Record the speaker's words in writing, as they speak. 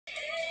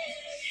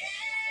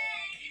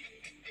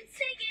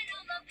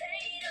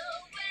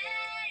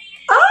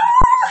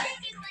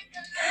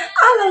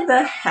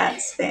the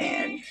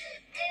headband.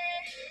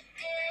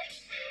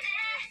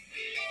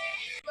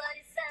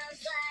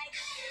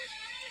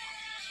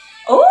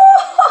 Oh,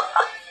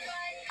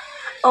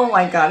 oh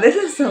my god, this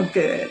is so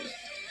good.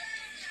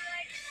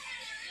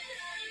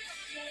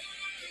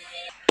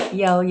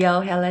 Yo, yo,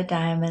 hello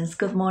diamonds.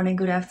 Good morning,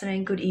 good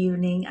afternoon, good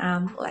evening.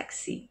 I'm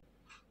Lexi.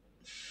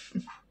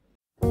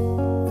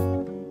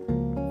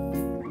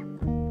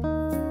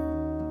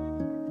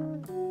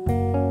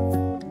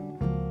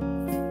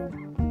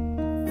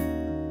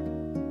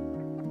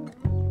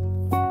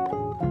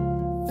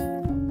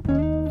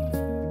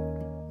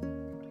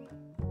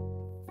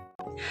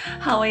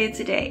 How are you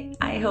today?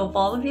 I hope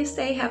all of you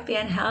stay happy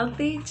and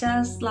healthy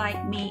just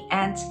like me.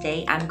 And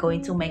today I'm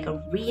going to make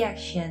a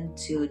reaction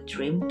to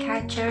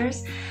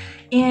Dreamcatchers.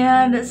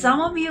 And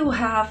some of you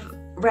have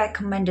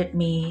recommended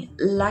me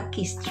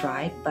Lucky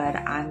Strike, but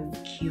I'm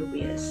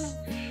curious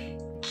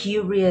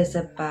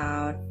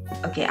about,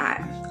 okay,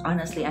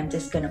 I'm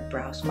just gonna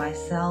browse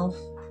myself.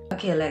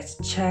 Okay, let's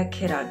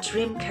check it out.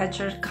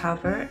 Dreamcatcher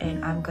cover,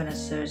 and I'm gonna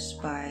search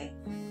by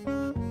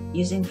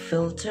using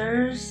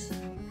filters.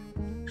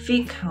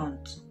 Feet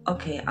count.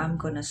 Okay, I'm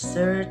gonna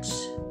search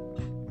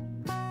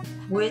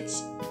which,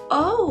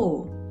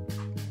 oh,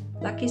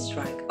 Lucky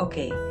Strike.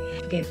 Okay,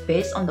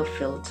 based on the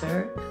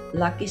filter,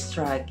 Lucky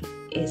Strike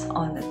is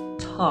on the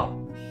top,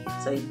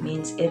 so it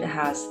means it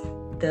has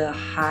the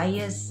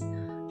highest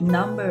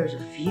numbers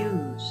of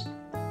views,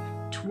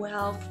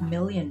 12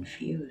 million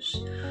views.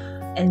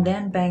 And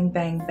then Bang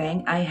Bang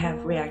Bang, I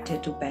have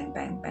reacted to Bang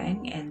Bang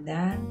Bang, and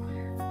then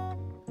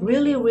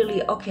really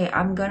okay,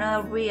 I'm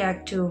gonna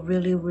react to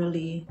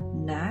really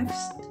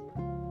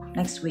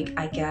next week,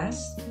 I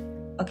guess.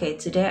 Okay,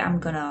 today I'm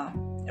gonna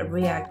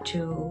react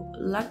to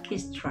Lucky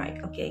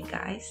Strike. Okay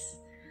guys,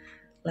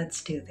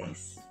 let's do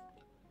this.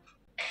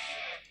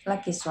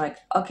 Lucky Strike.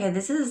 Okay,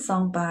 this is a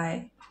song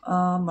by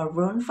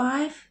Maroon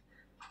 5.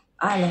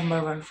 I love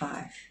Maroon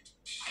 5.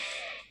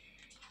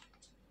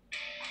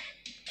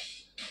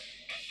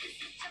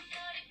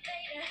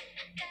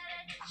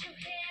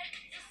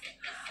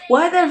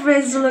 Why the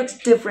phrase looks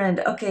different?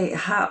 Okay,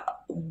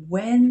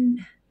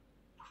 when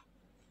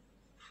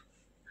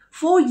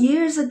 4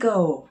 years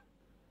ago,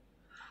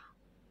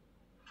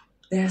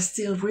 they're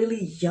still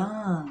really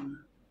young.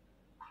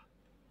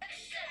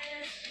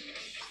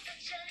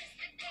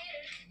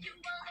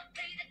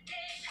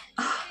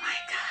 Oh my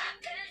god.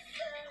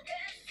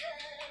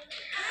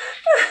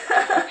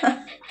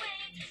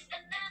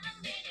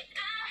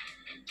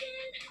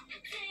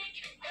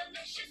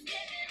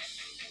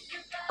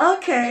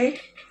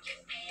 Okay,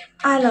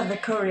 I love the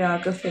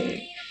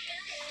choreography.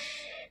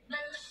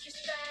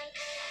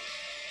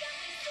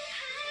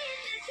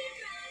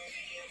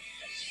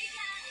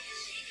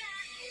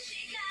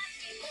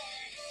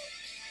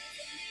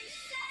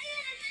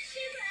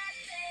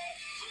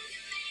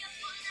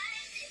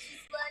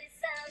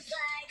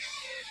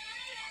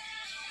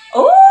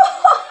 Oh,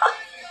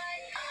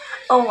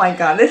 oh my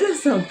god, this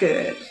is so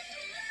good.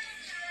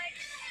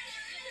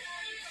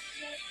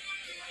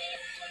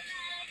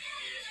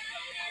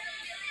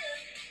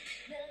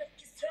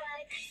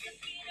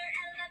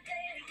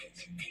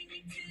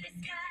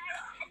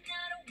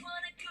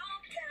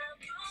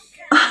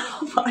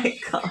 Oh my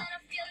god.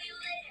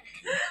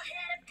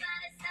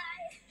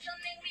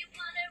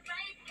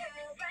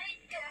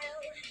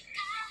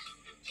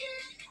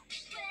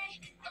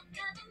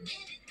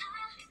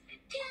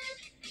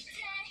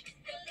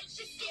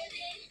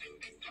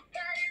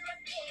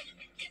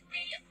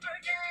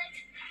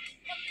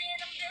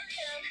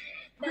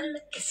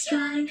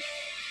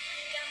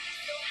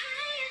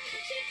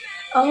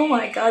 Oh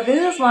my god,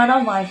 this is one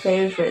of my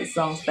favorite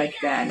songs back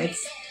then.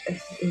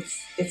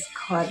 It's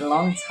quite a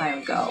long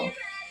time ago.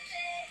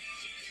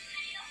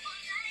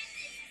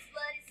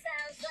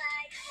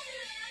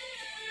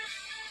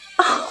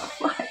 Oh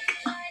my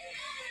god.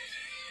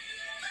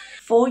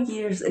 4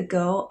 years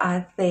ago,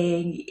 I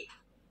think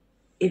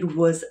it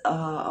was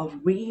a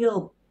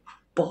real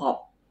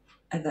bop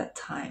at that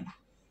time.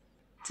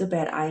 Too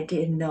bad I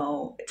didn't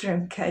know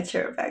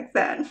Dreamcatcher back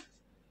then.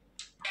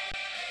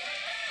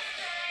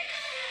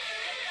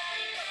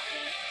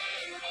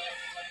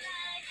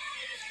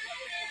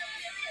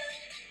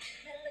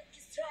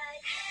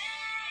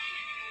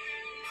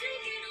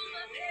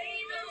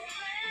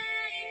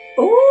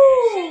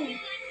 Ooh.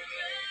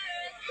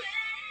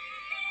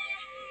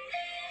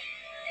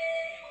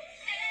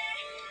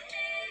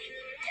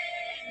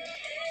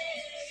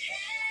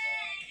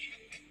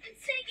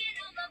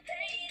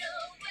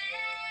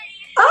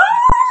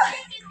 Ah!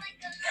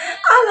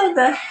 I love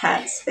the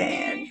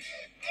headband.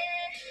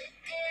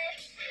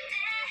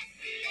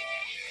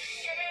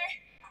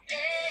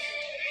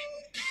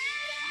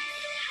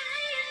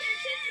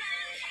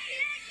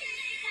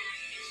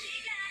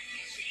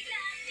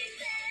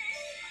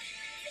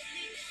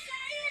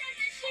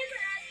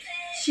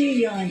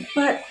 Jiyeon,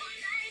 but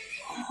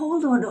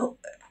hold on,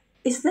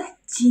 is that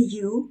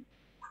Jiyu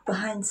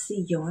behind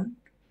Siyeon?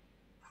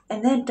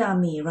 And then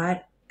Dami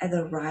right at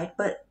the right,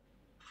 but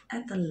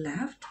at the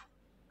left,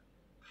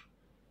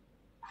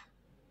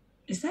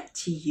 is that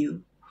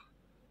Jiyu?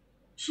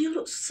 She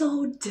looks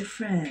so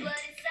different.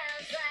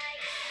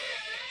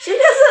 She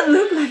doesn't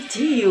look like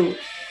Jiyu.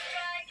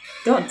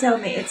 Don't tell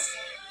me it's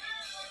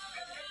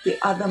the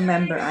other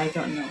member I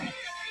don't know.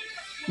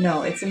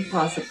 No, it's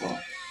impossible.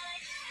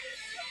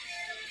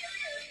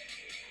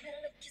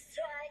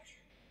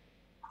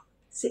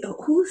 See,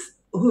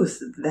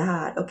 who's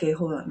that? Okay,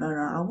 hold on. No,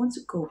 I want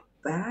to go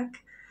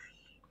back.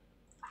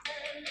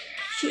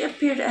 She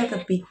appeared at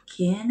the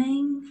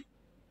beginning.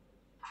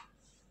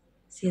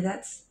 See,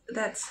 that's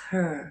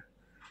her.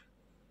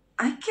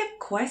 I kept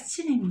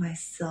questioning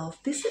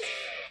myself. This is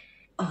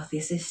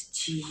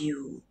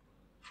Jiyu.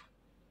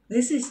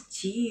 This is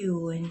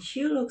Jiyu, and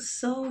she looks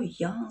so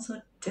young,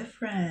 so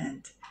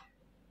different.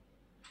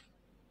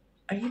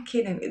 Are you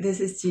kidding me? This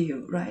is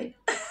Jiyu, right?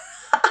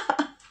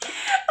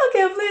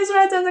 Okay, please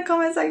write in the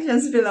comment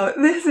sections below.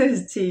 This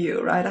is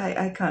Jiyu, right?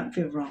 I can't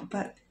be wrong,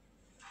 but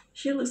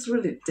she looks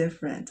really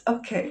different.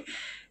 Okay,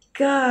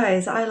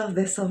 guys, I love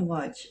this so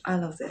much. I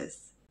love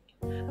this.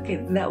 Okay,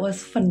 that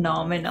was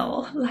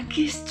phenomenal.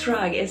 Lucky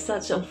Strike is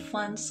such a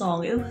fun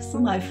song. It was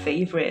my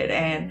favorite,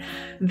 and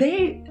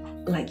they,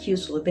 like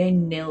usual, they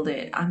nailed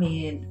it. I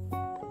mean,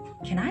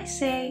 can I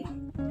say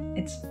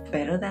it's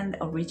better than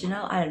the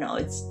original? I don't know,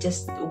 it's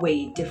just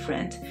way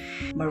different.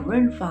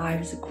 Maroon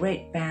 5 is a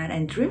great band,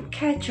 and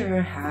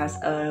Dreamcatcher has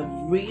a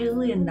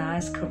really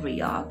nice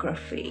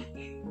choreography.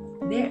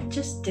 They're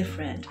just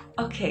different.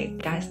 Okay,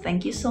 guys,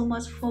 thank you so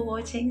much for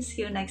watching.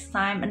 See you next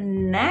time.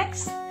 And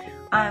next,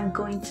 I'm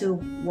going to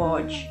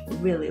watch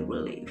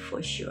really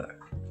for sure.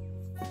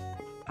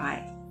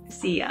 Bye.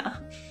 See ya.